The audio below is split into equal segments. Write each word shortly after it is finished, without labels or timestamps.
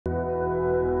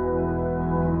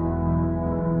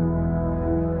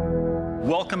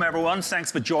Welcome, everyone. Thanks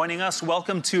for joining us.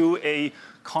 Welcome to a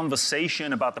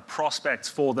conversation about the prospects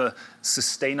for the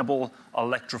sustainable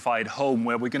electrified home,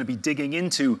 where we're going to be digging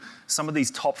into some of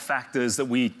these top factors that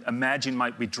we imagine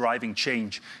might be driving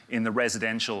change in the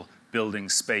residential building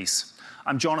space.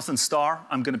 I'm Jonathan Starr.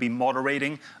 I'm going to be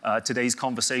moderating today's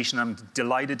conversation. I'm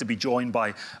delighted to be joined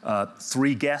by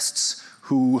three guests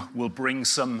who will bring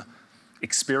some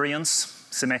experience,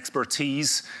 some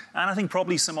expertise, and I think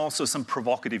probably also some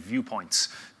provocative viewpoints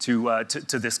to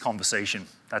this conversation.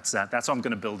 That's how I'm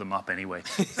going to build them up anyway.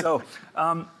 So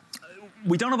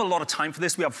we don't have a lot of time for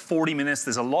this. We have 40 minutes.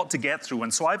 There's a lot to get through.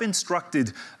 And so I've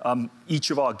instructed each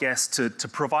of our guests to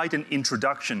provide an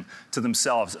introduction to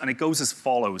themselves. And it goes as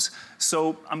follows.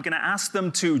 So I'm going to ask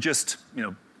them to just,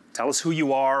 tell us who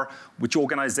you are, which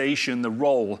organization, the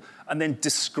role, and then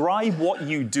describe what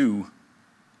you do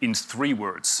in 3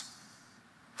 words.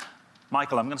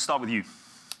 Michael, I'm going to start with you.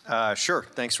 Sure.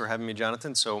 Thanks for having me,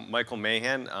 Jonathan. So Michael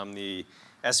Mahan, I'm the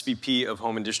SVP of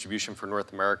Home and Distribution for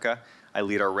North America. I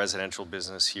lead our residential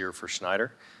business here for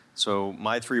Schneider. So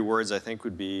my 3 words, I think,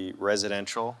 would be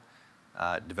residential,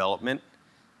 development,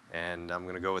 and I'm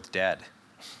going to go with dad.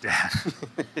 Dad.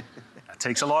 That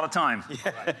takes a lot of time.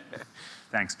 Yeah. Right.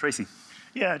 Thanks. Tracy.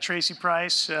 Yeah, Tracy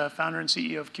Price, founder and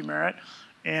CEO of Qmerit,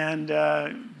 and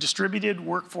distributed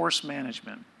workforce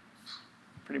management.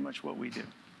 Pretty much what we do.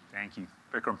 Thank you.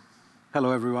 Vikram.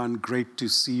 Hello, everyone. Great to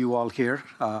see you all here.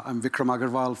 I'm Vikram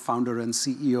Agarwal, founder and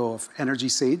CEO of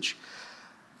EnergySage.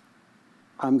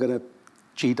 I'm going to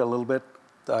cheat a little bit.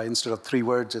 Instead of 3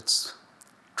 words, it's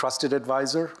trusted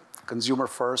advisor, consumer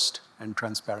first, and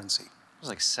transparency. It was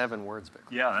like 7 words,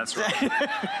 Vikram. Yeah, that's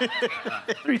right.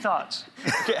 3 thoughts.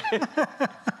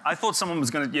 I thought someone was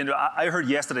going to, I heard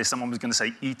yesterday someone was going to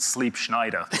say, eat, sleep,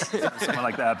 Schneider. Something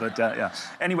like that, but yeah.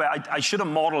 Anyway, I should have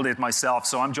modeled it myself.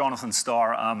 So I'm Jonathan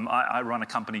Starr. I run a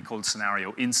company called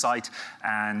Scenario Insight.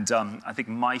 And I think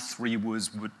my 3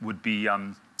 words would be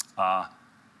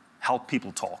help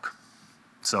people talk.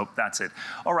 So that's it.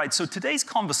 All right, so today's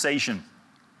conversation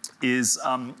is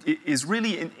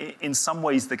really in some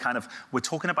ways the kind of, we're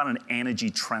talking about an energy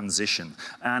transition.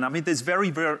 And I mean, there's very,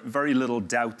 very, very little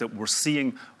doubt that we're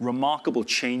seeing remarkable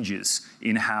changes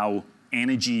in how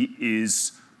energy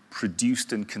is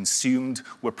produced and consumed.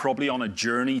 We're probably on a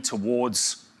journey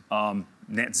towards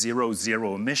net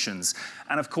zero emissions.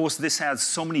 And of course, this has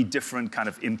so many different kind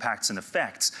of impacts and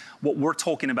effects. What we're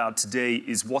talking about today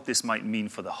is what this might mean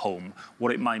for the home,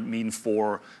 what it might mean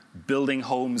for building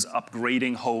homes,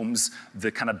 upgrading homes, the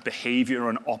kind of behavior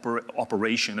and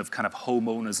operation of kind of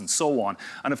homeowners and so on.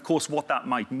 And of course, what that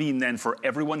might mean then for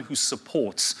everyone who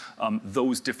supports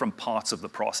those different parts of the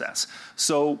process.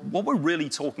 So what we're really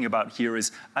talking about here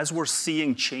is, as we're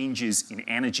seeing changes in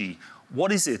energy,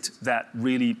 what is it that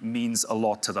really means a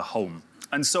lot to the home?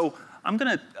 And so I'm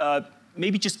going to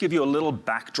maybe just give you a little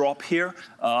backdrop here.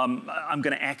 I'm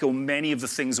going to echo many of the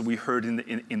things that we heard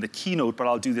in the keynote, but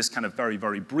I'll do this kind of very,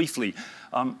 very briefly.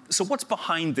 So what's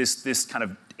behind this kind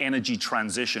of energy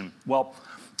transition? Well,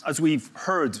 as we've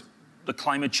heard, the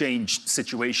climate change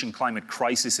situation, climate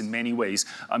crisis in many ways,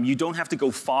 you don't have to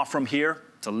go far from here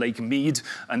to Lake Mead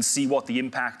and see what the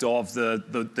impact of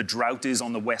the drought is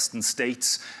on the western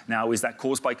states. Now, is that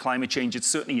caused by climate change? It's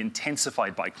certainly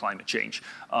intensified by climate change.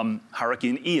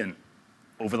 Hurricane Ian,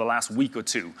 over the last week or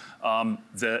 2.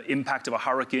 The impact of a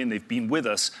hurricane, they've been with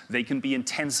us, they can be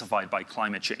intensified by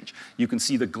climate change. You can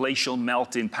see the glacial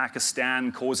melt in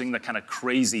Pakistan causing the kind of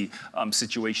crazy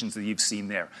situations that you've seen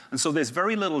there. And so there's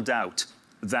very little doubt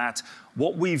that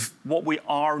what we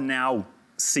are now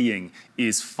seeing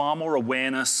is far more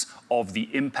awareness of the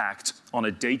impact on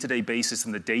a day-to-day basis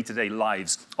in the day-to-day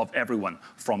lives of everyone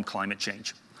from climate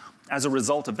change. As a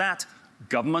result of that,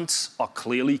 governments are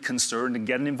clearly concerned and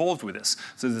getting involved with this.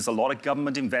 So there's a lot of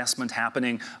government investment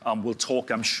happening. We'll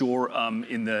talk, I'm sure,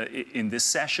 in this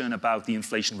session about the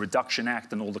Inflation Reduction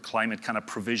Act and all the climate kind of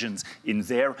provisions in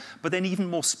there. But then even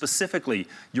more specifically,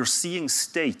 you're seeing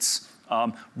states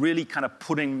really kind of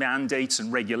putting mandates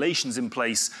and regulations in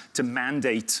place to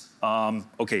mandate,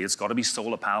 okay, it's got to be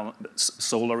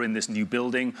solar in this new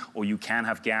building, or you can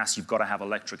have gas, you've got to have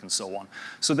electric, and so on.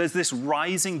 So there's this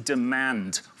rising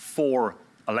demand for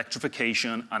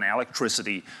electrification and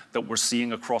electricity that we're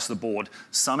seeing across the board.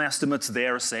 Some estimates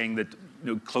there are saying that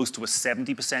close to a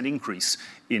 70% increase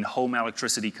in home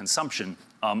electricity consumption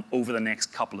over the next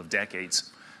couple of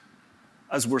decades.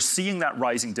 As we're seeing that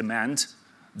rising demand,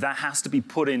 that has to be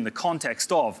put in the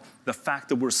context of the fact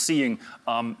that we're seeing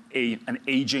an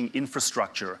aging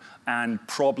infrastructure and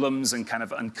problems and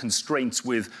and constraints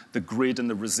with the grid and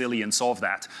the resilience of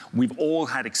that. We've all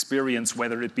had experience,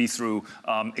 whether it be through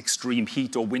extreme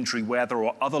heat or wintry weather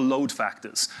or other load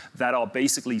factors that are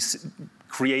basically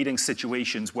creating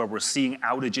situations where we're seeing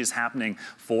outages happening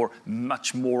for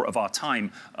much more of our time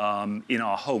in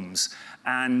our homes.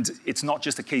 And it's not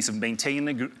just a case of maintaining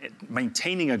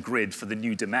a grid for the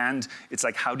new demand. It's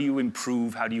like, how do you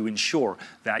improve, how do you ensure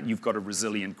that you've got a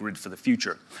resilient grid for the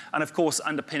future? And of course,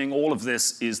 underpinning all of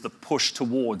this is the push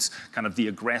towards the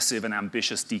aggressive and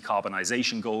ambitious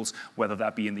decarbonization goals, whether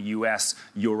that be in the US,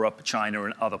 Europe, China,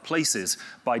 and other places.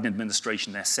 Biden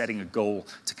administration, they're setting a goal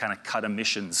to cut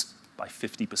emissions by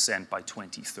 50% by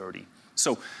 2030.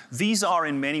 So these are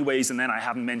in many ways, and then I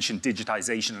haven't mentioned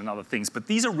digitization and other things, but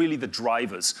these are really the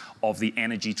drivers of the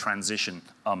energy transition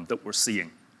that we're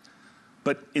seeing.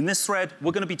 But in this thread,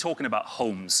 we're going to be talking about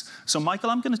homes. So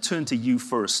Michael, I'm going to turn to you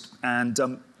first and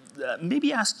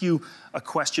maybe ask you a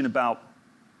question about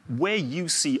where you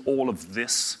see all of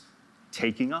this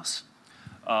taking us.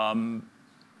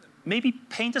 Maybe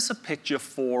paint us a picture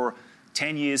for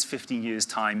 10 years, 15 years'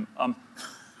 time.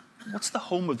 What's the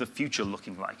home of the future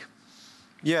looking like?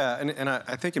 Yeah, and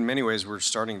I think in many ways we're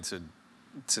starting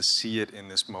to see it in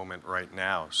this moment right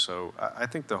now. So I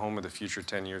think the home of the future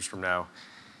 10 years from now,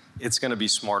 it's going to be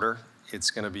smarter,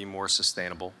 it's going to be more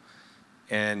sustainable,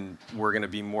 and we're going to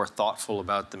be more thoughtful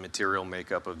about the material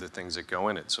makeup of the things that go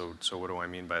in it. So what do I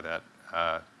mean by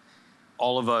that?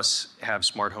 All of us have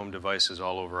smart home devices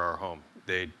all over our home.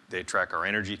 They track our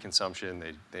energy consumption,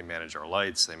 they manage our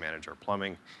lights, they manage our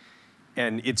plumbing.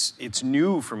 And it's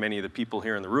new for many of the people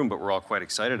here in the room, but we're all quite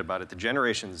excited about it. The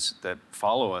generations that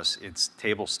follow us, it's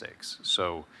table stakes.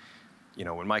 So,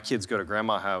 when my kids go to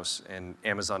grandma's house and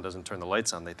Amazon doesn't turn the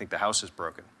lights on, they think the house is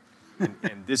broken.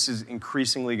 And this is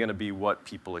increasingly going to be what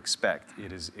people expect.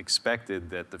 It is expected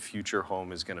that the future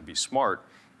home is going to be smart,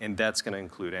 and that's going to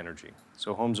include energy.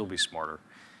 So homes will be smarter.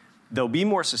 They'll be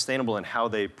more sustainable in how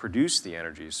they produce the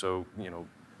energy. So,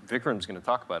 Vikram's going to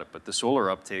talk about it, but the solar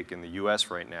uptake in the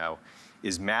US right now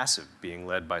is massive, being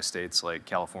led by states like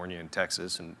California and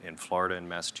Texas and Florida and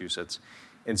Massachusetts.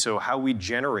 And so how we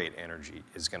generate energy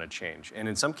is going to change. And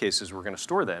in some cases, we're going to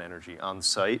store that energy on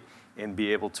site and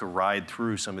be able to ride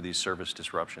through some of these service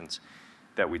disruptions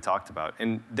that we talked about.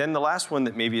 And then the last one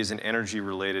that maybe isn't energy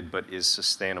related but is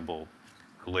sustainable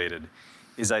related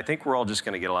is I think we're all just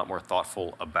going to get a lot more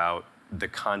thoughtful about the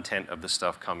content of the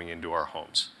stuff coming into our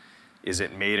homes. Is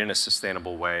it made in a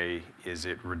sustainable way? Is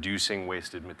it reducing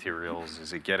wasted materials?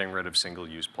 Is it getting rid of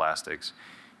single-use plastics?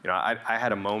 I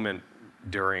had a moment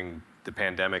during the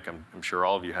pandemic, I'm sure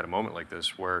all of you had a moment like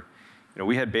this, where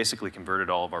we had basically converted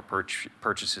all of our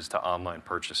purchases to online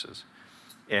purchases.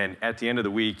 And at the end of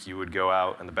the week, you would go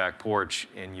out on the back porch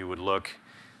and you would look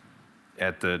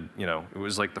at it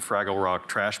was like the Fraggle Rock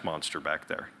trash monster back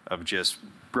there of just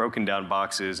broken down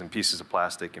boxes and pieces of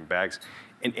plastic and bags.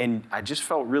 And I just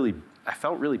felt really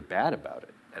bad about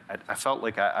it. I felt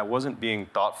like I wasn't being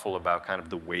thoughtful about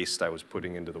the waste I was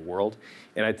putting into the world.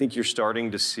 And I think you're starting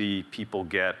to see people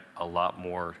get a lot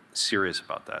more serious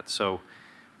about that. So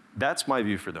that's my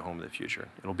view for the home of the future.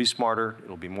 It'll be smarter,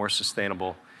 it'll be more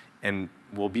sustainable, and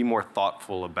we'll be more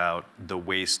thoughtful about the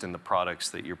waste and the products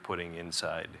that you're putting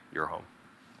inside your home.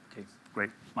 Okay, great.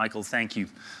 Michael, thank you.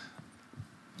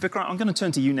 Vikram, I'm going to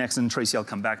turn to you next, and Tracy, I'll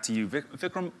come back to you.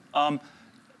 Vikram,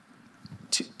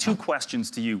 two questions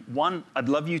to you. One, I'd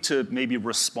love you to maybe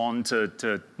respond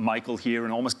to Michael here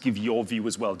and almost give your view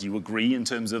as well. Do you agree in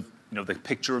terms of the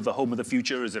picture of the home of the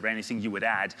future? Is there anything you would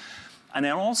add? And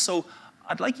then also,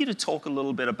 I'd like you to talk a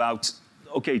little bit about,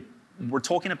 okay, we're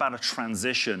talking about a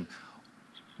transition.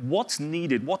 What's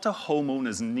needed? What do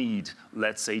homeowners need,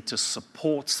 let's say, to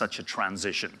support such a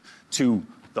transition to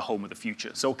the home of the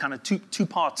future? So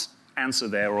two-part answer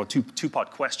there, or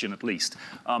two-part question at least.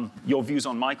 Your views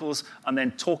on Michael's, and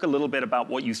then talk a little bit about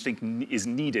what you think is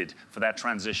needed for that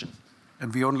transition.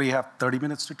 And we only have 30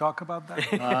 minutes to talk about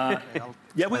that?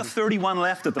 Yeah, we have 31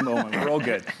 left at the moment. We're all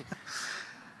good.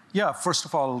 Yeah, first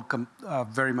of all,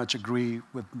 very much agree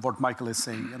with what Michael is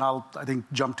saying. And I think,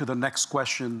 jump to the next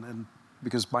question, and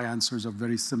because my answers are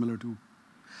very similar to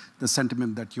the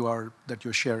sentiment that you're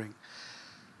sharing.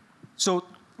 So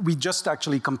we just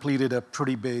actually completed a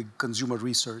pretty big consumer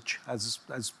research.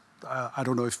 I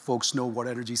don't know if folks know what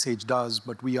EnergySage does,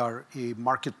 but we are a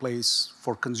marketplace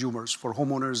for consumers, for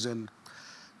homeowners and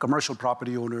commercial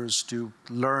property owners to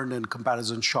learn and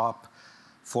comparison shop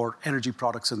for energy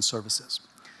products and services.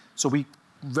 So we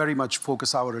very much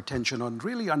focus our attention on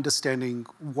really understanding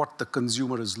what the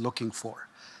consumer is looking for.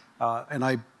 And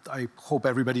I hope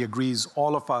everybody agrees,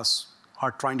 all of us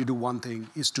are trying to do one thing,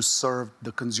 is to serve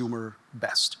the consumer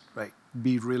best, right?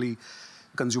 Be really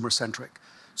consumer-centric.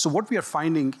 So what we are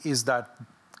finding is that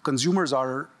consumers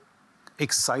are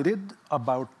excited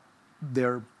about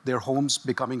their homes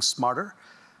becoming smarter,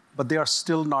 but they are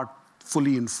still not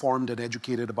fully informed and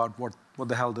educated about what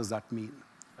the hell does that mean,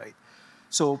 right?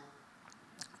 So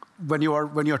when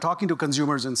you're talking to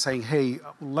consumers and saying, hey,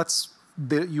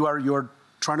 you're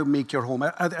trying to make your home,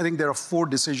 I think there are 4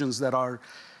 decisions that are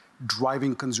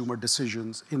driving consumer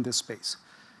decisions in this space.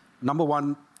 Number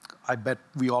one, I bet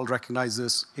we all recognize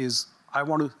this, is I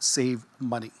want to save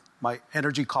money. My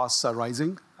energy costs are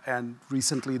rising, and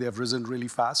recently they've risen really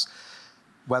fast,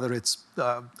 whether it's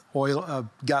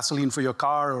gasoline for your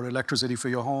car or electricity for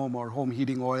your home or home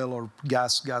heating oil or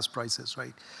gas prices,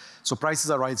 right? So prices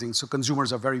are rising, so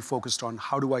consumers are very focused on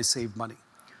how do I save money.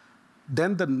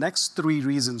 Then the next 3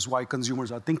 reasons why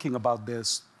consumers are thinking about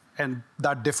this, and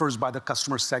that differs by the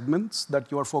customer segments that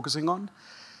you are focusing on,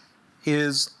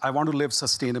 is I want to live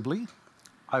sustainably,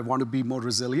 I want to be more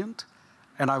resilient,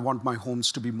 and I want my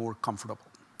homes to be more comfortable,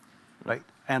 right?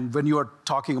 And when you are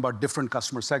talking about different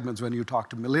customer segments, when you talk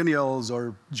to millennials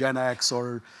or Gen X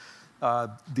or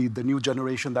the new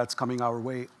generation that's coming our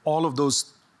way, all of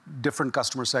those different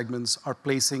customer segments are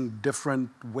placing different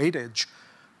weightage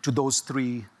to those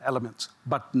 3 elements.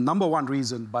 But number 1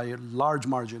 reason, by a large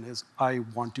margin, is I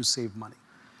want to save money,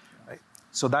 right?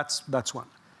 So that's one.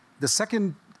 The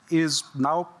second is,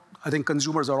 now I think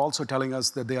consumers are also telling us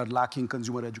that they are lacking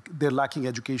they're lacking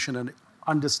education and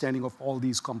understanding of all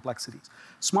these complexities.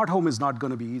 Smart home is not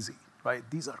going to be easy, right?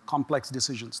 These are complex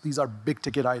decisions. These are big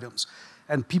ticket items.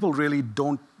 And people really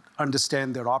don't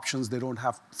understand their options. They don't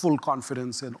have full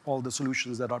confidence in all the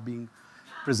solutions that are being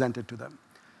presented to them.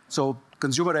 So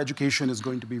consumer education is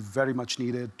going to be very much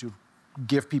needed to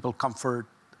give people comfort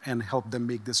and help them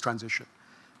make this transition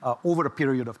over a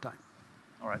period of time.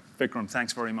 All right, Vikram,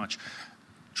 thanks very much.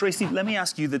 Tracy, let me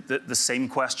ask you the same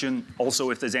question. Also,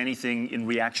 if there's anything in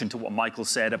reaction to what Michael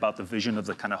said about the vision of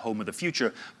the kind of home of the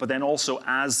future, but then also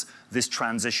as this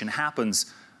transition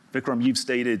happens, Vikram, you've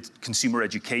stated consumer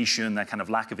education, that kind of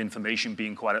lack of information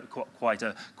being quite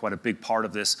a big part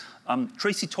of this.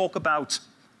 Tracy, talk about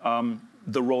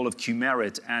the role of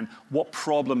Qmerit and what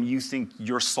problem you think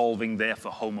you're solving there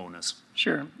for homeowners.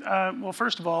 Sure. Well,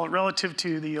 first of all, relative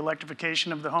to the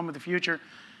electrification of the home of the future,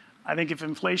 I think if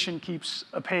inflation keeps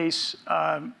apace,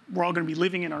 we're all going to be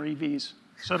living in our EVs.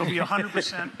 So it'll be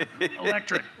 100%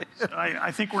 electric. So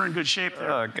I think we're in good shape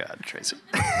there. Oh, God, Tracy.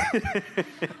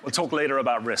 We'll talk later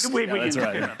about risk. That's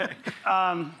right.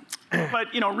 But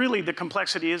really, the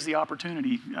complexity is the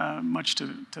opportunity, much to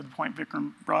the point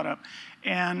Vikram brought up.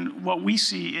 And what we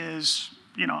see is,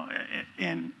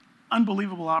 an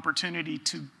unbelievable opportunity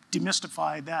to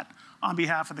demystify that on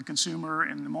behalf of the consumer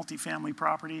and the multifamily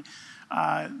property.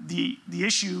 The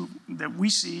issue that we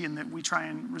see and that we try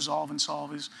and resolve and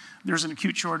solve is there's an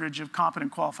acute shortage of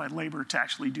competent, qualified labor to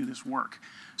actually do this work.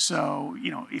 So,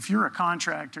 if you're a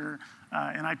contractor,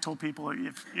 and I told people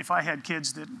if I had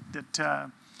kids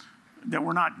that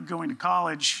were not going to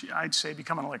college, I'd say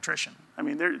become an electrician. I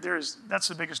mean, that's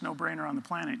the biggest no-brainer on the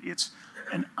planet. It's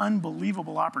an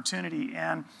unbelievable opportunity,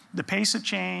 and the pace of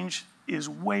change is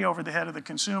way over the head of the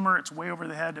consumer. It's way over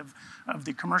the head of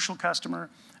the commercial customer.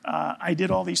 I did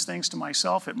all these things to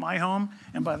myself at my home,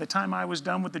 and by the time I was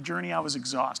done with the journey, I was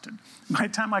exhausted. By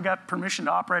the time I got permission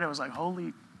to operate, I was like,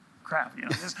 holy crap,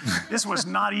 this was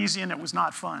not easy and it was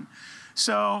not fun.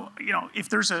 So, if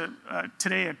there's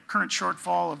today a current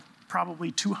shortfall of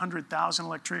probably 200,000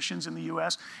 electricians in the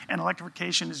US, and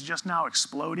electrification is just now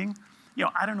exploding,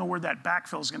 I don't know where that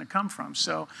backfill is going to come from.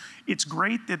 So it's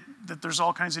great that there's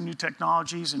all kinds of new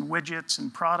technologies and widgets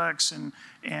and products and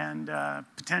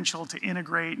potential to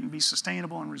integrate and be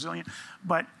sustainable and resilient,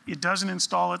 but it doesn't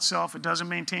install itself, it doesn't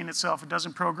maintain itself, it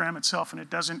doesn't program itself, and it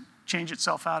doesn't change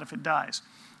itself out if it dies.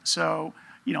 So,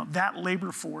 that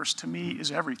labor force to me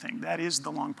is everything. That is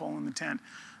the long pole in the tent.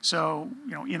 So,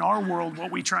 in our world, what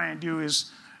we try and do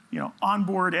is,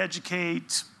 onboard,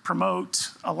 educate,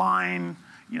 promote, align,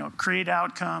 create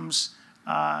outcomes,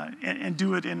 and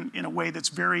do it in a way that's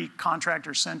very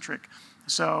contractor-centric.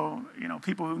 So,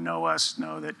 people who know us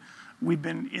know that we've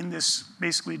been in this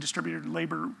basically distributed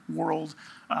labor world,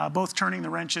 both turning the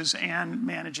wrenches and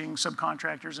managing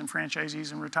subcontractors and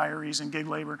franchisees and retirees and gig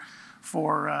labor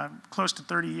for close to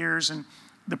 30 years. And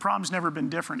the problem's never been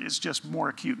different. It's just more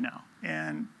acute now.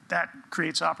 And that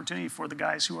creates opportunity for the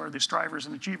guys who are the strivers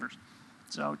and achievers.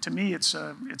 So to me, it's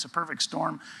a perfect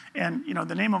storm. And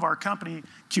the name of our company,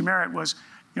 Qmerit, was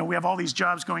we have all these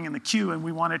jobs going in the queue, and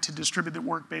we wanted to distribute the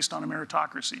work based on a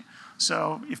meritocracy.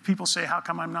 So if people say, how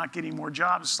come I'm not getting more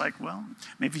jobs? It's like, well,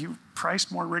 maybe you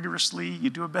priced more rigorously, you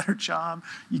do a better job,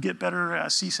 you get better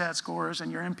CSAT scores,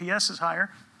 and your NPS is higher.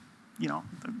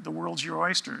 The world's your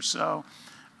oyster. So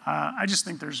I just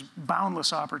think there's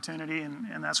boundless opportunity,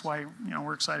 and that's why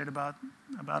we're excited about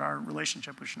our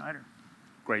relationship with Schneider.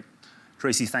 Great.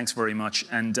 Tracy, thanks very much.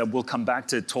 And we'll come back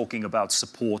to talking about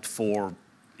support for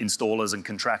installers and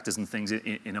contractors and things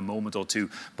in a moment or two.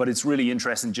 But it's really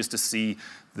interesting just to see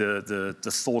the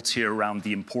thoughts here around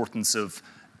the importance of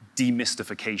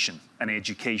demystification and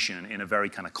education in a very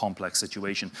kind of complex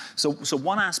situation. So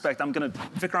one aspect,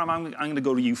 Vikram, I'm going to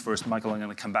go to you first. Michael, I'm going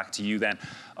to come back to you then.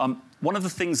 One of the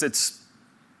things that's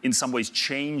in some ways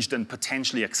changed and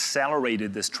potentially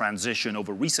accelerated this transition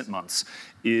over recent months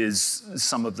is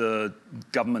some of the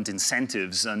government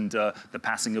incentives and the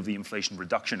passing of the Inflation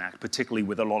Reduction Act, particularly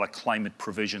with a lot of climate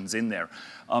provisions in there.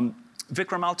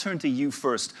 Vikram, I'll turn to you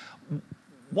first.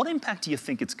 What impact do you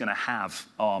think it's going to have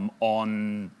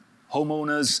on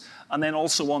homeowners and then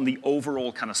also on the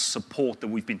overall kind of support that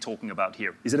we've been talking about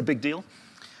here? Is it a big deal?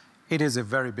 It is a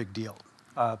very big deal.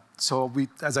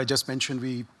 As I just mentioned,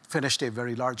 we finished a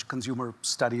very large consumer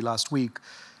study last week.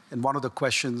 And one of the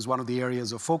questions, one of the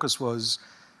areas of focus was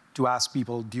to ask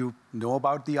people, do you know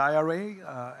about the IRA?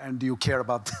 And do you care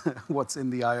about what's in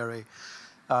the IRA?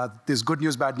 There's good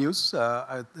news, bad news.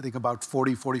 I think about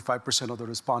 45% of the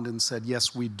respondents said,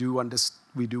 yes, we do.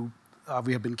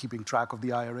 We have been keeping track of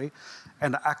the IRA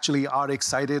and actually are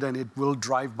excited, and it will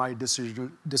drive my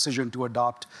decision to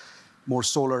adopt more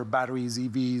solar, batteries,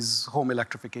 EVs, home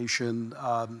electrification,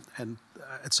 and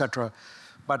et cetera.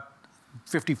 But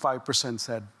 55%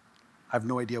 said, I have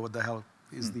no idea what the hell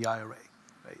is the IRA,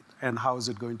 right? And how is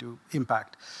it going to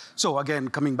impact? So again,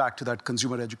 coming back to that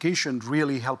consumer education,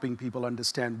 really helping people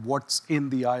understand what's in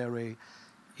the IRA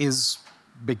is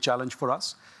a big challenge for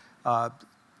us. The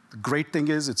great thing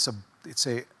is it's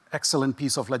a excellent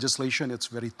piece of legislation. It's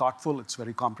very thoughtful. It's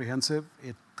very comprehensive.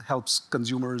 It helps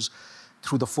consumers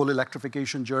through the full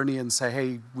electrification journey and say,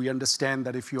 hey, we understand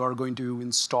that if you are going to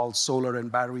install solar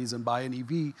and batteries and buy an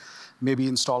EV, maybe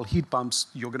install heat pumps,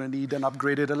 you're going to need an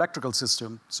upgraded electrical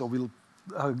system. So we'll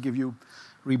give you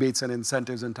rebates and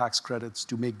incentives and tax credits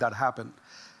to make that happen.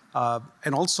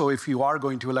 And also, if you are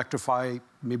going to electrify,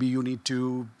 maybe you need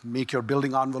to make your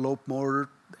building envelope more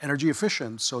energy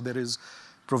efficient. So there is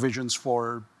provisions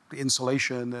for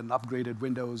insulation and upgraded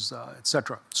windows, et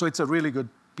cetera. So it's a really good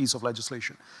piece of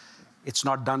legislation. It's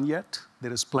not done yet.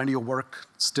 There is plenty of work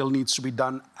still needs to be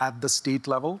done at the state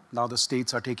level. Now the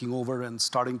states are taking over and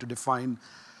starting to define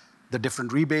the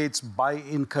different rebates by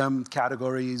income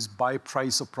categories, by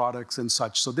price of products and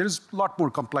such. So there's a lot more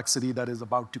complexity that is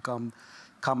about to come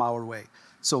our way.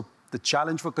 So the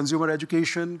challenge for consumer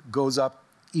education goes up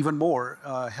even more,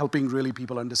 helping really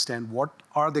people understand what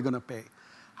are they going to pay,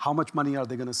 how much money are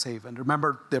they going to save. And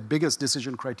remember, their biggest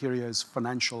decision criteria is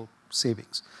financial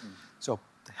savings. So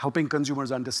helping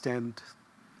consumers understand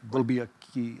will be a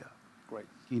key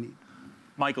need.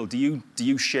 Michael, do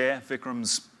you share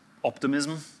Vikram's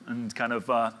optimism and kind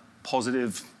of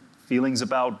positive feelings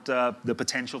about the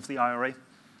potential for the IRA?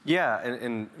 Yeah,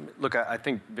 and look, I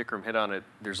think Vikram hit on it.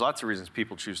 There's lots of reasons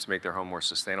people choose to make their home more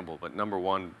sustainable, but number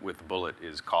one with the bullet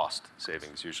is cost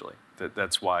savings usually.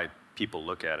 That's why people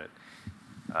look at it.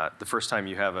 The first time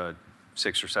you have a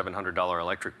 $600 or $700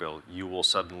 electric bill, you will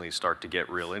suddenly start to get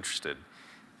real interested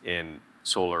in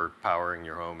solar powering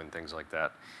your home and things like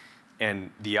that. And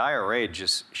the IRA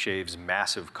just shaves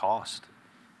massive cost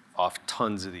off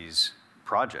tons of these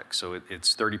projects. So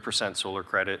it's 30% solar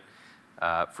credit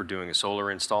for doing a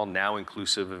solar install, now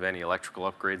inclusive of any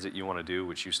electrical upgrades that you want to do,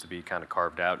 which used to be kind of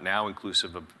carved out, now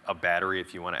inclusive of a battery.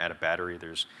 If you want to add a battery,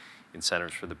 there's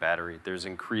incentives for the battery. There's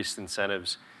increased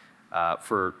incentives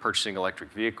for purchasing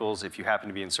electric vehicles. If you happen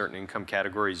to be in certain income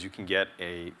categories, you can get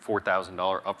a $4,000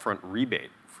 upfront rebate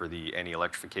for any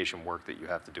electrification work that you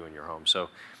have to do in your home. So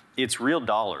it's real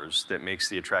dollars that makes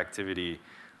the attractivity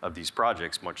of these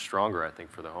projects much stronger, I think,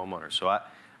 for the homeowner. So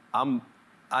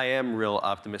I am real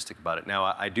optimistic about it.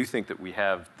 Now, I do think that we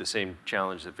have the same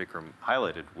challenge that Vikram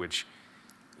highlighted, which,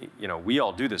 we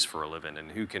all do this for a living, and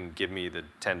who can give me the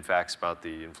 10 facts about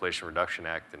the Inflation Reduction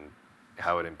Act and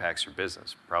how it impacts your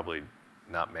business? Probably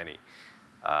not many.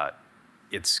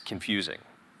 It's confusing.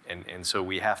 And so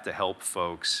we have to help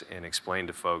folks and explain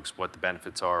to folks what the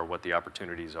benefits are, what the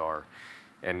opportunities are.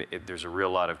 And there's a real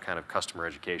lot of kind of customer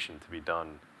education to be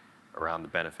done around the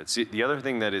benefits. The other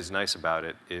thing that is nice about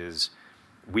it is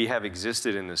we have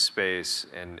existed in this space,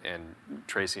 and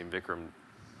Tracy and Vikram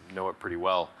know it pretty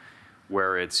well,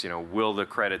 where it's, will the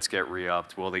credits get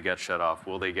re-upped? Will they get shut off?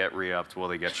 Will they get re-upped? Will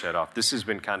they get shut off? This has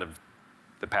been kind of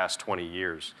the past 20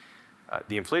 years.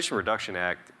 The Inflation Reduction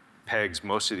Act pegs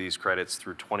most of these credits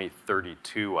through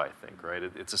 2032, I think, right?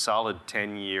 It's a solid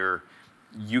 10-year,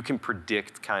 you can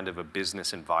predict kind of a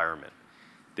business environment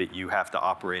that you have to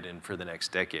operate in for the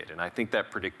next decade. And I think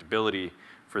that predictability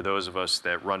for those of us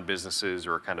that run businesses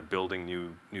or are kind of building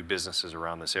new businesses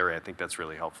around this area, I think that's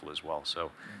really helpful as well. So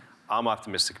I'm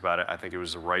optimistic about it. I think it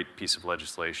was the right piece of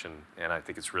legislation, and I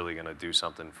think it's really going to do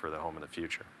something for the home in the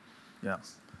future. Yeah.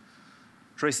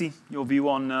 Tracy, your view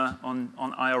on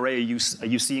IRA? Are you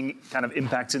seeing kind of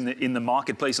impacts in the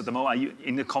marketplace at the moment? Are you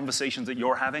in the conversations that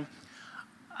you're having?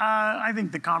 I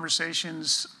think the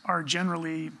conversations are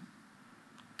generally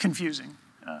confusing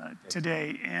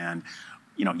today, and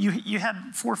you had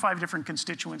 4 or 5 different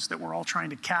constituents that were all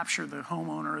trying to capture the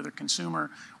homeowner or the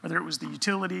consumer, whether it was the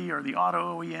utility or the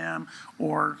auto OEM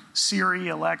or Siri,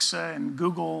 Alexa, and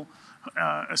Google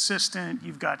Assistant.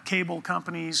 You've got cable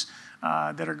companies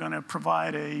that are going to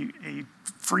provide a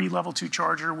free level 2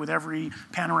 charger with every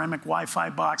panoramic Wi-Fi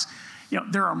box.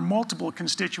 There are multiple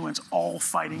constituents all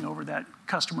fighting over that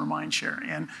customer mind share.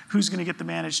 And who's going to get the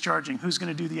managed charging? Who's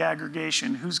going to do the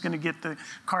aggregation? Who's going to get the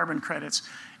carbon credits?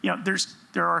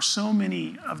 There are so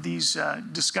many of these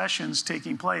discussions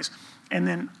taking place. And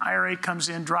then IRA comes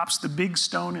in, drops the big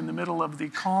stone in the middle of the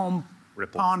calm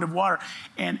pond of water,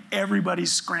 and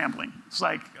everybody's scrambling. It's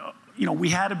like, we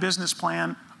had a business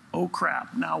plan. Oh,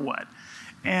 crap, now what?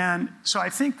 And so I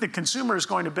think the consumer is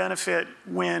going to benefit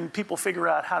when people figure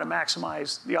out how to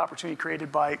maximize the opportunity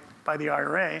created by the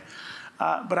IRA.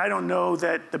 But I don't know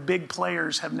that the big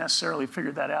players have necessarily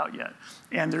figured that out yet.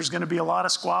 And there's going to be a lot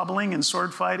of squabbling and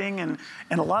sword fighting and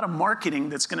a lot of marketing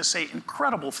that's going to say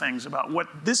incredible things about what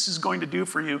this is going to do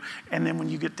for you. And then when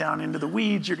you get down into the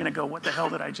weeds, you're going to go, what the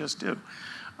hell did I just do?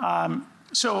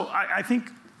 So I think,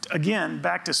 again,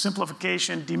 back to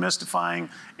simplification, demystifying,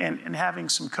 and having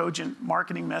some cogent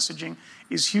marketing messaging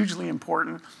is hugely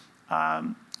important.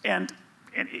 And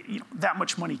that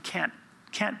much money can't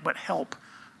but help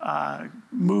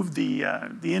move the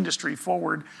industry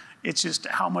forward. It's just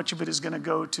how much of it is going to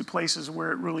go to places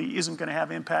where it really isn't going to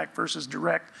have impact versus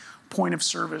direct point of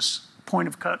service, point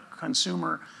of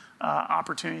consumer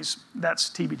opportunities.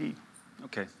 That's TBD.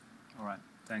 Okay. All right.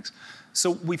 Thanks.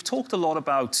 So we've talked a lot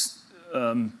about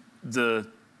the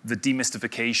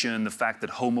demystification, the fact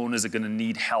that homeowners are going to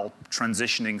need help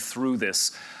transitioning through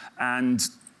this. And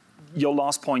your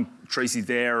last point, Tracy,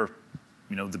 there,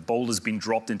 the boulder's been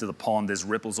dropped into the pond. There's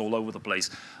ripples all over the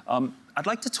place. I'd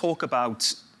like to talk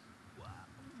about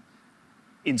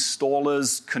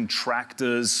installers,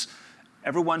 contractors,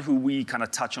 everyone who we kind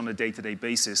of touch on a day-to-day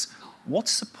basis. What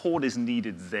support is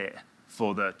needed there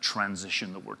for the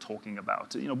transition that we're talking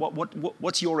about?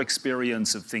 What's your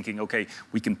experience of thinking, okay,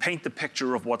 we can paint the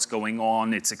picture of what's going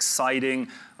on. It's exciting.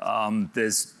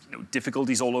 There's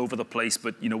difficulties all over the place,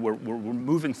 but we're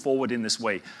moving forward in this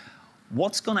way.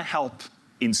 What's going to help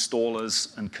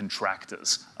installers and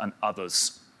contractors and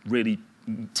others really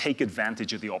take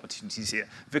advantage of the opportunities here?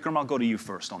 Vikram, I'll go to you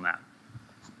first on that.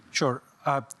 Sure.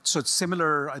 So it's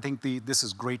similar. I think this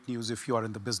is great news if you are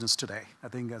in the business today. I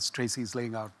think as Tracy's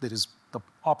laying out, the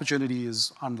opportunity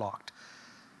is unlocked.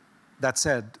 That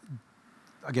said,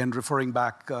 again, referring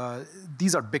back,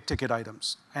 these are big ticket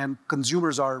items. And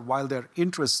consumers are, while they're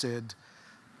interested,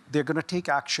 they're going to take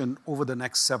action over the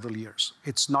next several years.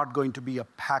 It's not going to be a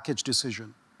package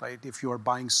decision, right? If you're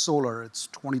buying solar, it's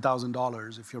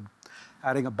 $20,000. If you're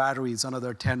adding a battery, it's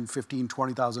another 10, 15,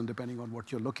 20,000, depending on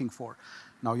what you're looking for.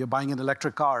 Now you're buying an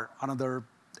electric car, another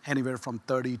anywhere from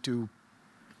 30 to,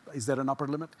 is there an upper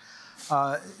limit?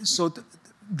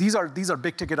 These are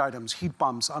big ticket items. Heat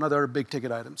pumps, another big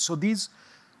ticket item. So these,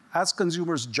 as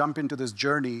consumers jump into this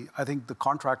journey, I think the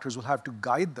contractors will have to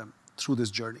guide them through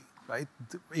this journey, right?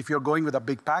 If you're going with a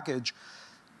big package,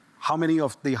 how many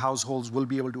of the households will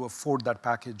be able to afford that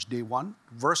package day one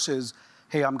versus,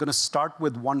 hey, I'm going to start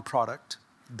with one product,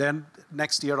 then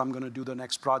next year I'm going to do the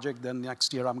next project, then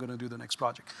next year I'm going to do the next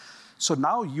project. So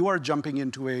now you are jumping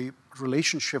into a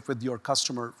relationship with your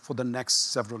customer for the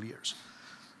next several years.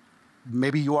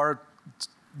 Maybe you are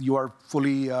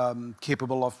fully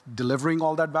capable of delivering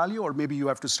all that value, or maybe you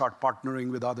have to start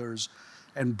partnering with others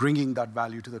and bringing that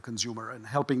value to the consumer and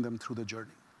helping them through the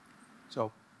journey.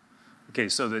 So, okay,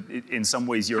 so that in some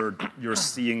ways you're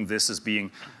seeing this as being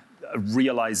a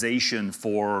realization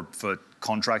for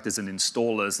contractors and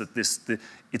installers that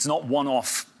it's not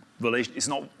one-off relation. It's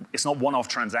not one-off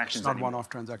transactions. It's not one-off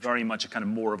transactions. Very much a kind of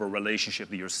more of a relationship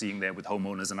that you're seeing there with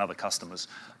homeowners and other customers.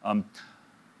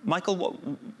 Michael,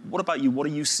 what about you? What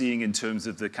are you seeing in terms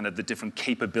of the kind of the different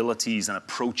capabilities and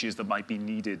approaches that might be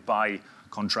needed by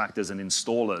contractors and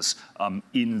installers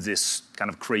in this kind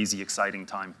of crazy, exciting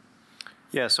time?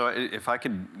 Yeah, so if I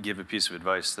could give a piece of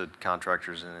advice to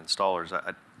contractors and installers,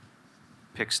 I'd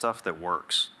pick stuff that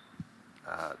works.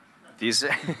 These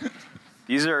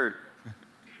are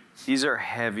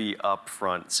heavy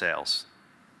upfront sales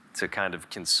to kind of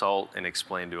consult and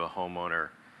explain to a homeowner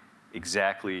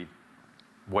exactly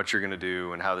what you're going to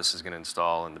do and how this is going to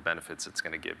install and the benefits it's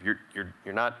going to give.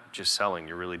 You're not just selling,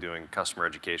 you're really doing customer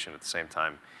education at the same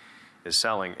time as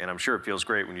selling. And I'm sure it feels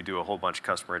great when you do a whole bunch of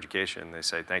customer education and they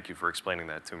say, thank you for explaining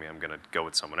that to me, I'm going to go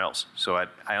with someone else. So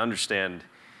I understand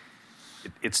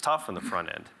it's tough on the front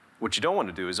end. What you don't want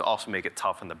to do is also make it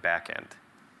tough on the back end,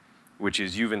 which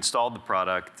is you've installed the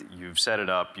product, you've set it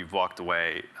up, you've walked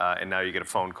away, and now you get a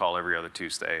phone call every other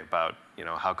Tuesday about,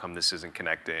 how come this isn't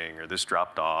connecting, or this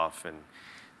dropped off, and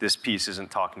this piece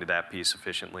isn't talking to that piece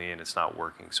efficiently, and it's not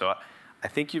working. So I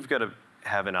think you've got to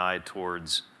have an eye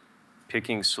towards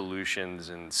picking solutions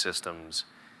and systems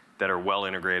that are well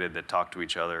integrated, that talk to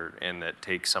each other, and that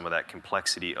take some of that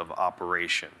complexity of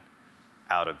operation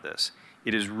out of this.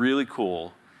 It is really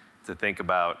cool to think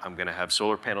about, I'm going to have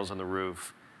solar panels on the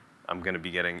roof, I'm going to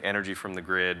be getting energy from the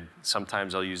grid,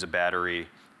 sometimes I'll use a battery,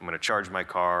 I'm going to charge my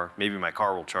car, maybe my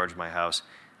car will charge my house.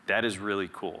 That is really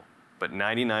cool. But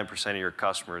 99% of your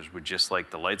customers would just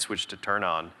like the light switch to turn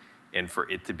on and for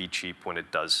it to be cheap when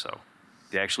it does so.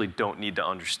 They actually don't need to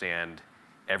understand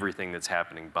everything that's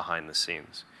happening behind the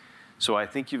scenes. So I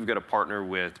think you've got to partner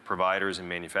with providers and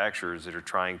manufacturers that are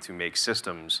trying to make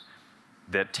systems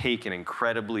that take an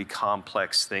incredibly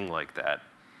complex thing like that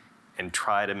and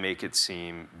try to make it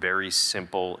seem very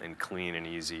simple and clean and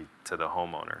easy to the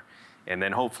homeowner. And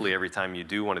then hopefully every time you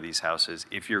do one of these houses,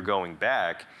 if you're going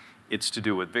back, it's to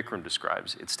do what Vikram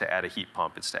describes. It's to add a heat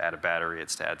pump, it's to add a battery,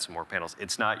 it's to add some more panels.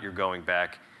 It's not you're going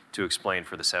back to explain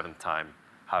for the 7th time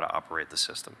how to operate the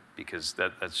system, because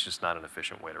that's just not an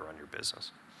efficient way to run your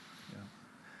business. Yeah.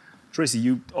 Tracy,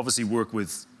 you obviously work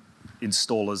with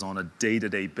installers on a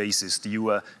day-to-day basis. Do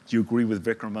you agree with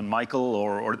Vikram and Michael,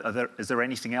 or is there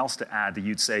anything else to add that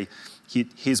you'd say,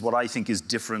 here's what I think is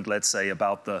different, let's say,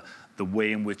 about the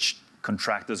way in which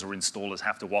contractors or installers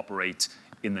have to operate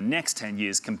in the next 10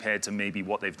 years compared to maybe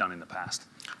what they've done in the past?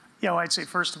 Yeah, well, I'd say,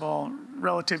 first of all,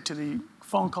 relative to the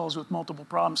phone calls with multiple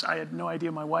problems, I had no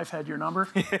idea my wife had your number.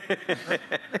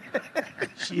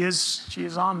 She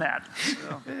is on that.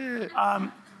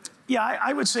 So. Yeah,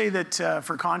 I would say that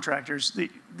for contractors,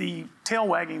 the tail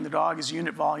wagging the dog is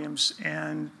unit volumes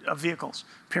and of vehicles,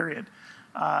 period.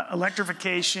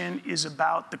 Electrification is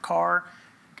about the car.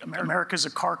 America's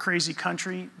a car-crazy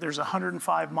country. There's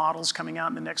 105 models coming out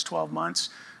in the next 12 months.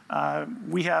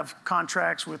 We have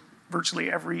contracts with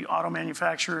virtually every auto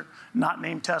manufacturer not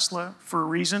named Tesla for a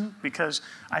reason, because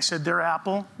I said they're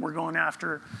Apple. We're going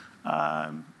after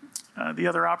the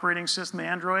other operating system, the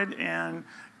Android, and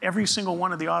every single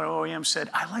one of the auto OEMs said,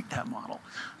 I like that model.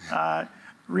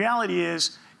 Reality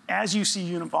is, as you see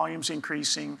unit volumes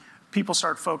increasing, people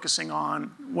start focusing on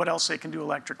what else they can do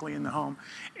electrically in the home.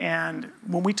 And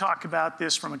when we talk about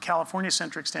this from a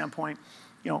California-centric standpoint,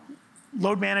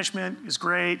 load management is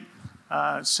great.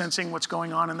 Sensing what's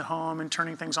going on in the home and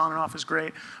turning things on and off is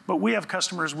great. But we have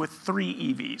customers with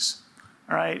 3 EVs,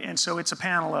 all right? And so it's a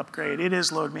panel upgrade. It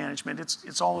is load management.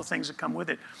 It's all the things that come with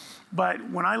it. But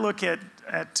when I look at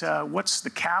what's the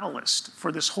catalyst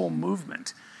for this whole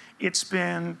movement, it's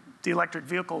been the electric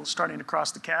vehicle starting to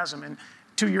cross the chasm. And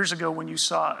 2 years ago, when you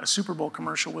saw a Super Bowl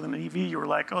commercial with an EV, you were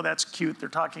like, oh, that's cute. They're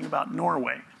talking about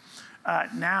Norway.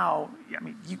 Now, I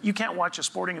mean, you can't watch a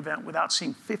sporting event without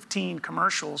seeing 15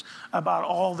 commercials about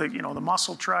all the, the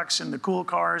muscle trucks and the cool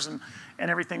cars and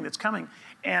everything that's coming.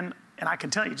 And I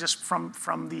can tell you, just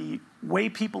from the way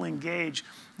people engage,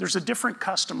 there's a different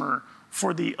customer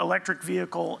for the electric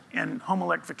vehicle and home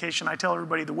electrification. I tell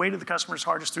everybody the way to the customer is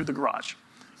hardest through the garage.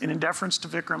 And in deference to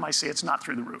Vikram, I say it's not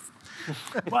through the roof.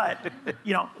 But,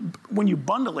 when you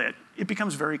bundle it, it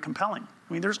becomes very compelling.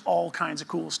 I mean, there's all kinds of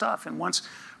cool stuff. And once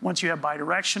you have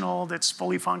bidirectional that's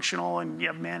fully functional, and you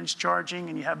have managed charging,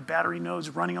 and you have battery nodes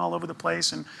running all over the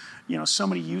place, and, so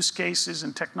many use cases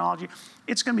and technology,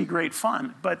 it's going to be great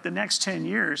fun. But the next 10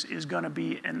 years is going to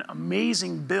be an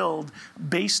amazing build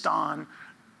based on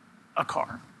a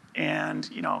car. And,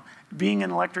 being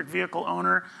an electric vehicle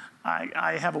owner,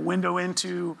 I have a window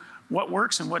into what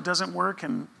works and what doesn't work,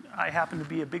 and I happen to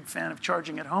be a big fan of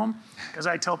charging at home, because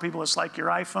I tell people it's like your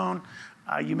iPhone.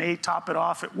 You may top it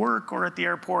off at work or at the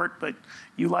airport, but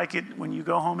you like it when you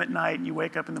go home at night and you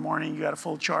wake up in the morning, you got a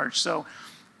full charge. So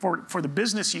for the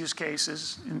business use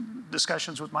cases, in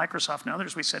discussions with Microsoft and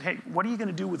others, we said, hey, what are you going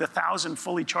to do with 1,000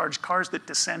 fully charged cars that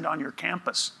descend on your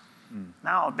campus?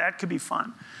 Now, that could be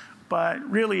fun. But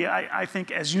really, I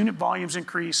think as unit volumes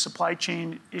increase, supply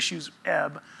chain issues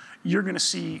ebb, you're going to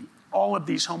see all of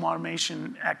these home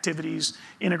automation activities,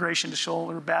 integration to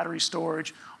solar, battery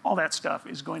storage, all that stuff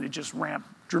is going to just ramp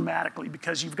dramatically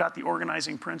because you've got the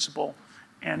organizing principle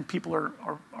and people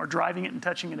are driving it and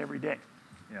touching it every day.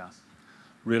 Yeah.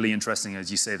 Really interesting, as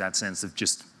you say, that sense of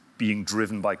just being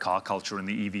driven by car culture and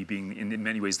the EV being, in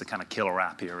many ways, the kind of killer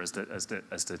app here as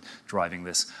to driving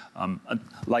this.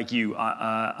 Like you,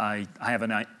 I have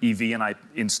an EV and I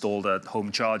installed a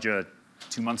home charger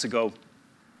 2 months ago,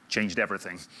 changed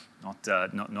everything.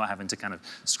 Not having to kind of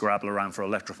scrabble around for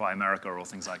Electrify America or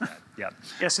things like that. Yeah.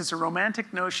 Yes, it's a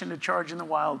romantic notion to charge in the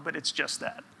wild, but it's just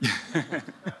that.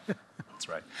 That's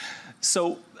right.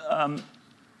 So,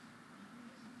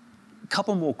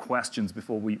 couple more questions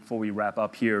before we wrap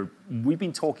up here. We've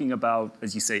been talking about,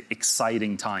 as you say,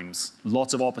 exciting times,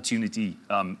 lots of opportunity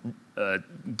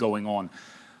going on.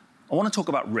 I want to talk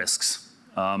about risks,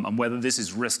 and whether this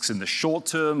is risks in the short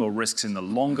term or risks in the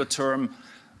longer term.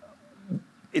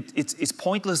 It's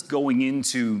pointless going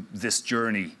into this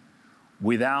journey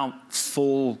without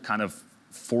full kind of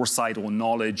foresight or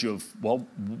knowledge of, well,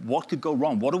 what could go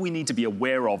wrong? What do we need to be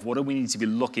aware of? What do we need to be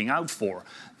looking out for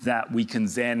that we can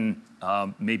then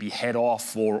maybe head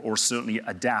off or certainly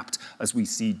adapt as we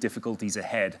see difficulties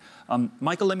ahead?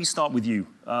 Michael, let me start with you.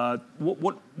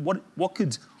 What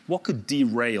could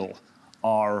derail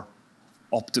our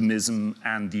optimism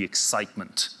and the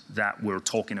excitement that we're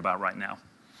talking about right now?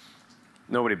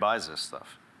 Nobody buys this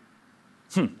stuff.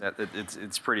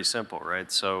 It's pretty simple,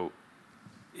 right? So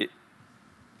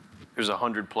there's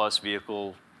 100+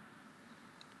 vehicle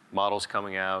models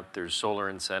coming out. There's solar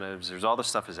incentives. There's all this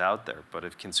stuff is out there. But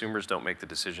if consumers don't make the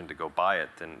decision to go buy it,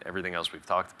 then everything else we've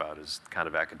talked about is kind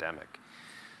of academic.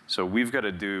 So we've got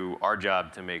to do our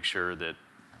job to make sure that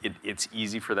it's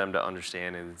easy for them to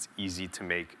understand and it's easy to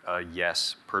make a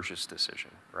yes purchase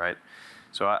decision, right?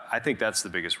 So I think that's the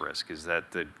biggest risk, is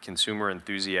that the consumer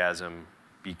enthusiasm,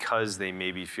 because they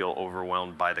maybe feel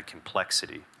overwhelmed by the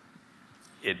complexity,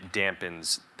 it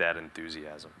dampens that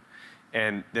enthusiasm.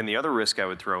 And then the other risk I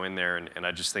would throw in there, and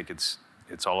I just think it's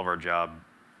all of our job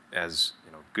as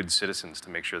good citizens to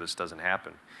make sure this doesn't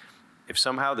happen. If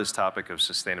somehow this topic of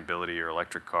sustainability or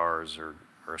electric cars or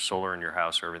solar in your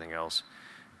house or everything else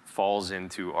falls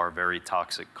into our very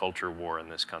toxic culture war in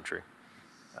this country,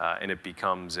 and it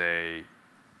becomes a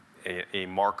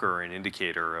marker, an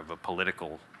indicator of a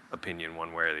political opinion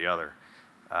one way or the other,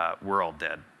 we're all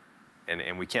dead.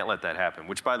 And we can't let that happen,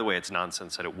 which, by the way, it's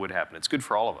nonsense that it would happen. It's good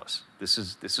for all of us. This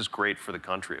is great for the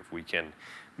country. If we can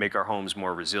make our homes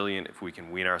more resilient, if we can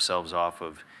wean ourselves off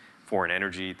of foreign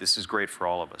energy, this is great for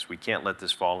all of us. We can't let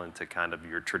this fall into kind of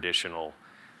your traditional,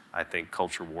 I think,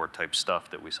 culture war type stuff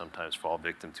that we sometimes fall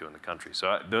victim to in the country.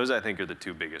 So those, I think, are the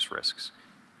two biggest risks.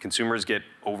 Consumers get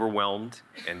overwhelmed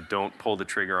and don't pull the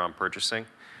trigger on purchasing,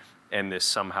 and this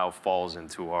somehow falls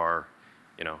into our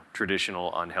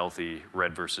traditional unhealthy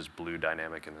red versus blue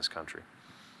dynamic in this country.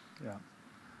 Yeah.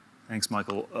 Thanks,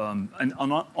 Michael. And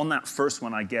on that first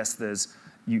one, I guess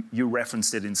you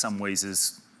referenced it in some ways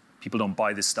as people don't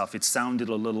buy this stuff. It sounded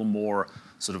a little more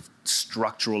sort of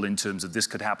structural in terms of this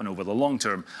could happen over the long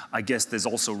term. I guess there's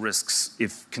also risks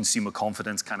if consumer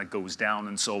confidence kind of goes down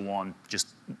and so on, just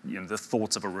the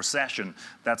thoughts of a recession.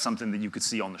 That's something that you could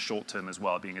see on the short term as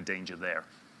well, being a danger there.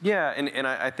 Yeah, and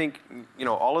I think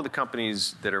all of the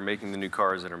companies that are making the new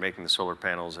cars, that are making the solar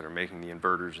panels, that are making the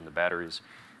inverters and the batteries,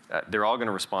 they're all going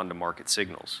to respond to market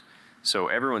signals. So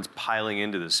everyone's piling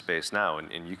into this space now,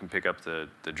 and you can pick up the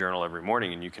journal every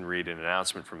morning and you can read an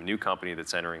announcement from a new company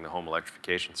that's entering the home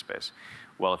electrification space.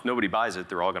 Well, if nobody buys it,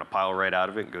 they're all going to pile right out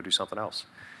of it and go do something else.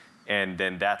 And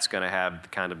then that's going to have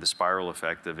kind of the spiral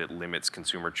effect of it limits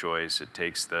consumer choice, it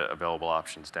takes the available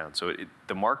options down. So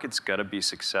the market's got to be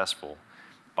successful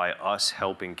by us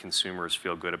helping consumers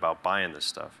feel good about buying this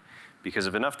stuff. Because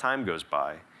if enough time goes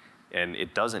by and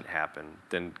it doesn't happen,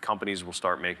 then companies will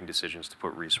start making decisions to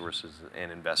put resources and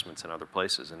investments in other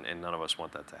places, and none of us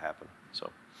want that to happen. So,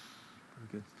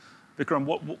 very good.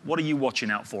 Vikram, what are you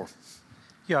watching out for?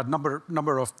 Yeah,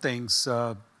 number of things.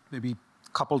 Maybe a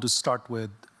couple to start with.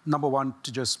 Number one,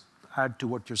 to just add to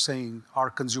what you're saying, are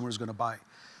consumers going to buy?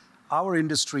 Our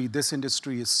industry, this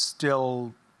industry, is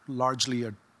still largely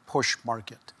a push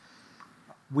market.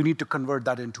 We need to convert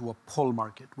that into a pull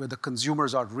market where the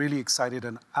consumers are really excited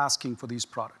and asking for these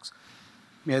products.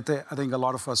 I think a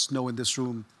lot of us know in this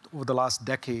room, over the last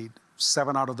decade,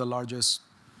 7 out of the largest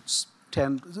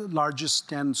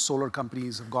 10 solar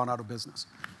companies have gone out of business.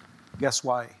 Guess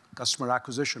why? Customer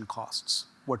acquisition costs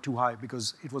were too high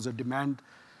because it was a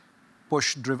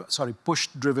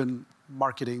push-driven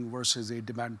marketing versus a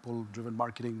demand pull-driven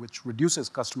marketing, which reduces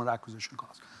customer acquisition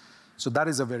costs. So that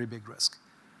is a very big risk.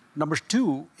 Number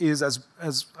two is, as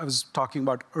I was talking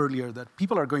about earlier, that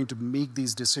people are going to make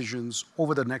these decisions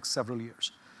over the next several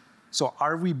years. So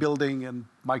are we building, and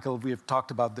Michael, we have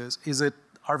talked about this,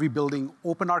 are we building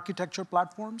open architecture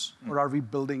platforms or are we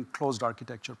building closed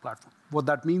architecture platforms? What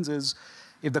that means is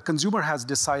if the consumer has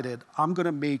decided,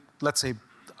 let's say,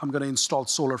 I'm going to install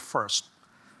solar first,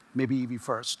 maybe EV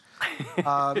first.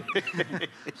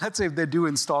 Let's say if they do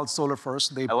install solar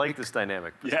first, I like this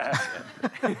dynamic. Yeah.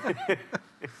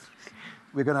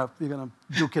 We're gonna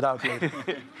duke it out later.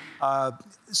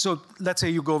 So let's say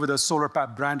you go with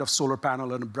a brand of solar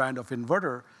panel and a brand of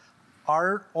inverter.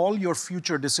 Are all your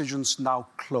future decisions now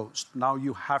closed? Now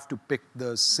you have to pick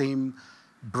the same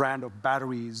brand of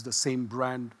batteries, the same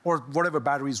brand, or whatever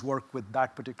batteries work with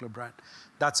that particular brand.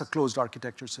 That's a closed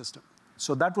architecture system.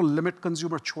 So that will limit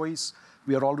consumer choice.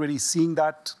 We are already seeing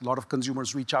that. A lot of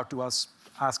consumers reach out to us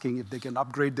asking if they can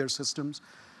upgrade their systems.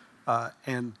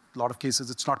 And a lot of cases,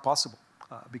 it's not possible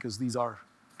because these are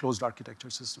closed architecture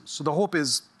systems. So the hope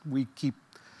is we keep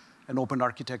an open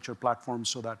architecture platform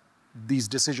so that these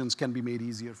decisions can be made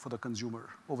easier for the consumer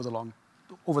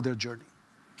over their journey.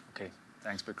 Okay,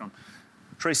 thanks, Vikram.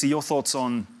 Tracy, your thoughts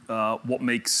on what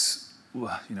makes,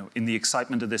 in the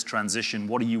excitement of this transition,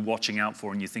 what are you watching out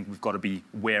for and you think we've got to be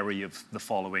wary of the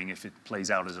following if it plays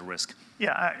out as a risk?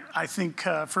 Yeah, I think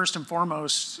first and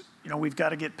foremost, we've got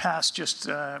to get past just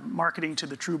marketing to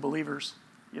the true believers.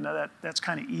 That's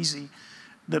kind of easy.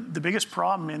 The biggest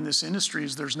problem in this industry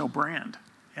is there's no brand.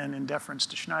 And in deference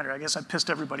to Schneider, I guess I pissed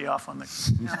everybody off on the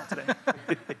panel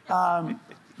today.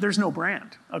 There's no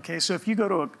brand, okay? So if you go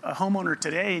to a homeowner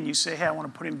today and you say, hey, I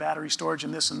want to put in battery storage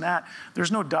and this and that,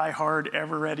 there's no diehard,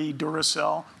 ever-ready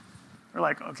Duracell. They're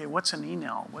like, okay, what's an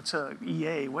Enel? What's a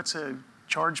EA? What's a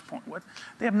charge point?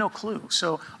 They have no clue.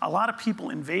 So a lot of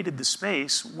people invaded the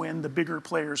space when the bigger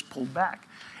players pulled back.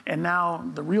 And now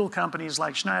the real companies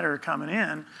like Schneider are coming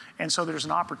in, and so there's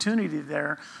an opportunity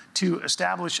there to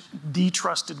establish the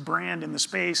trusted brand in the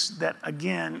space that,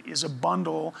 again, is a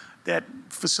bundle that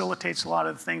facilitates a lot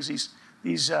of the things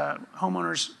these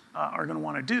homeowners are going to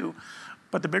want to do.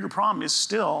 But the bigger problem is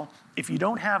still, if you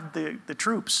don't have the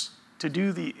troops to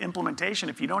do the implementation,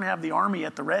 if you don't have the army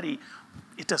at the ready,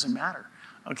 it doesn't matter,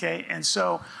 okay? And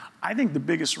so I think the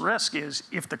biggest risk is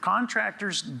if the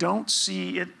contractors don't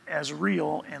see it as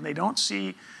real and they don't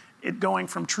see it going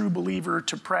from true believer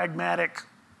to pragmatic,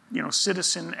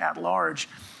 citizen at large,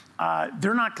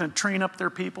 they're not going to train up their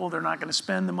people. They're not going to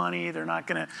spend the money. They're not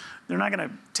going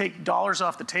to take dollars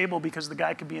off the table because the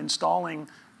guy could be installing,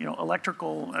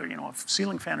 electrical, a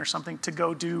ceiling fan or something to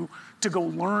go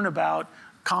learn about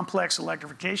complex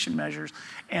electrification measures,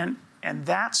 and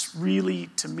that's really,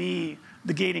 to me,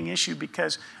 the gating issue,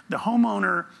 because the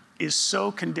homeowner is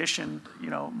so conditioned.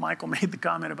 Michael made the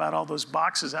comment about all those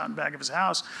boxes out in back of his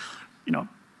house.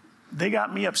 They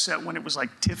got me upset when it was like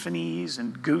Tiffany's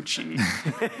and Gucci.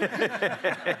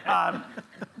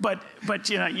 But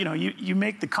you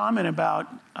make the comment about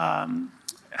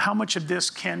how much of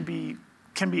this can be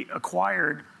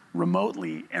acquired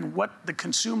remotely and what the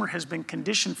consumer has been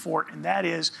conditioned for, and that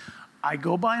is, I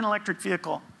go buy an electric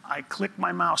vehicle, I click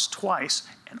my mouse twice,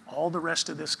 and all the rest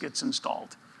of this gets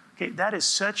installed. Okay, that is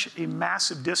such a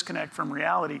massive disconnect from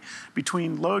reality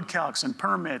between load calcs and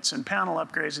permits and panel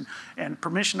upgrades and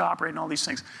permission to operate and all these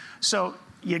things. So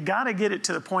you got to get it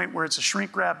to the point where it's a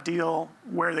shrink wrap deal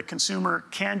where the consumer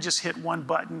can just hit one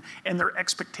button and their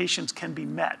expectations can be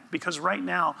met, because right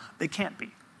now they can't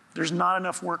be. There's not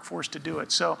enough workforce to do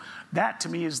it. So that, to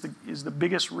me, is the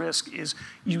biggest risk, is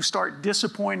you start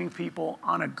disappointing people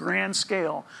on a grand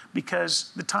scale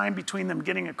because the time between them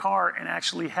getting a car and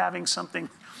actually having something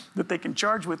that they can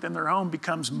charge with in their home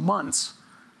becomes months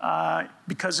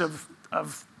because of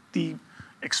the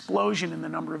explosion in the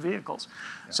number of vehicles.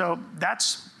 Yeah. So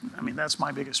that's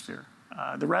my biggest fear.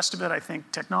 The rest of it, I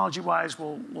think, technology-wise,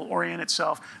 will orient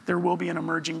itself. There will be an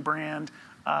emerging brand.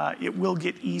 It will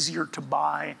get easier to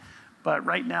buy, but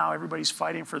right now everybody's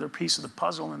fighting for their piece of the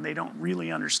puzzle, and they don't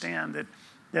really understand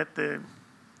that the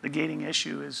gating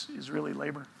issue is really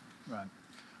labor. Right.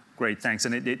 Great, thanks.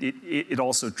 And it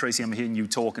also, Tracy, I'm hearing you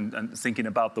talk and thinking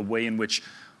about the way in which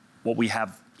what we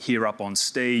have here up on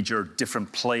stage are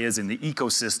different players in the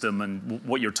ecosystem, and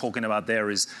what you're talking about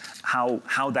there is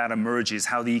how that emerges,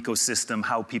 how the ecosystem,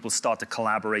 how people start to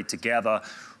collaborate together,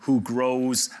 who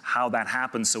grows, how that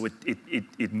happens, so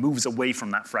it moves away from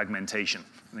that fragmentation.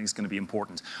 I think it's going to be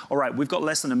important. All right, we've got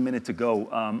less than a minute to go,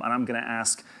 and I'm going to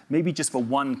ask maybe just for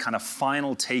one kind of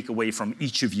final takeaway from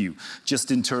each of you,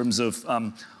 just in terms of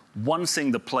one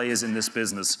thing the players in this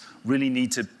business really need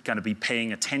to kind of be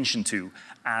paying attention to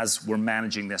as we're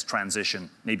managing this transition.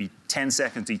 Maybe 10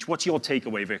 seconds each. What's your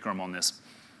takeaway, Vikram, on this?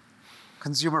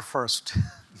 Consumer first.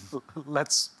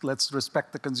 Let's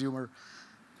respect the consumer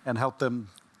and help them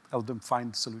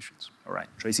find solutions. All right,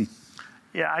 Tracy.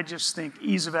 Yeah, I just think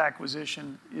ease of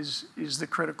acquisition is the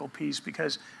critical piece,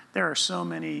 because there are so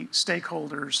many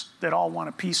stakeholders that all want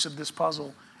a piece of this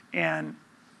puzzle, and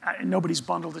nobody's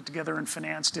bundled it together and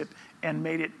financed it and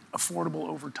made it affordable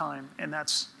over time, and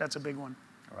that's a big one.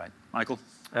 All right, Michael?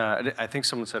 I think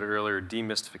someone said it earlier,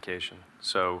 demystification.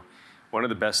 So one of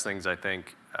the best things I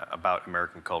think about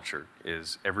American culture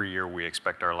is every year we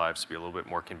expect our lives to be a little bit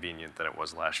more convenient than it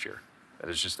was last year. That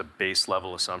is just a base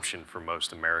level assumption for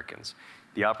most Americans.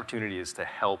 The opportunity is to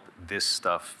help this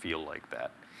stuff feel like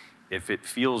that. If it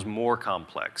feels more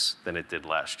complex than it did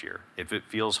last year, if it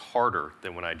feels harder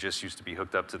than when I just used to be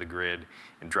hooked up to the grid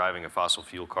and driving a fossil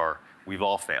fuel car, we've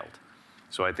all failed.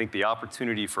 So I think the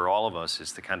opportunity for all of us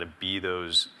is to kind of be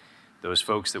those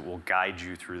folks that will guide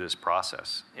you through this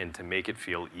process, and to make it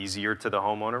feel easier to the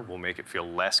homeowner, will make it feel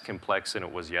less complex than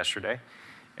it was yesterday.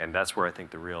 And that's where I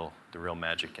think the real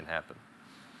magic can happen.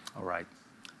 All right.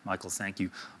 Michael, thank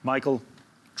you. Michael,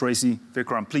 Tracy,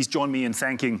 Vikram, please join me in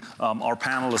thanking our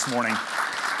panel this morning.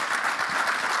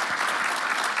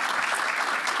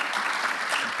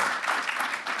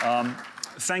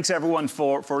 Thanks everyone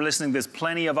for listening. There's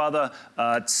plenty of other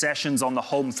sessions on the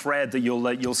home thread that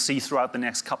you'll see throughout the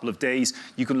next couple of days.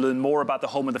 You can learn more about the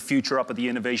home of the future up at the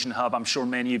Innovation Hub. I'm sure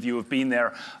many of you have been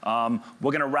there.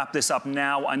 We're going to wrap this up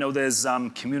now. I know there's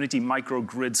community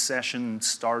microgrid session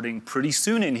starting pretty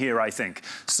soon in here, I think.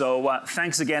 So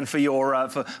thanks again for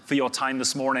your time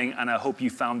this morning, and I hope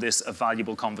you found this a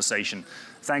valuable conversation.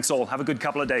 Thanks all. Have a good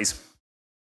couple of days.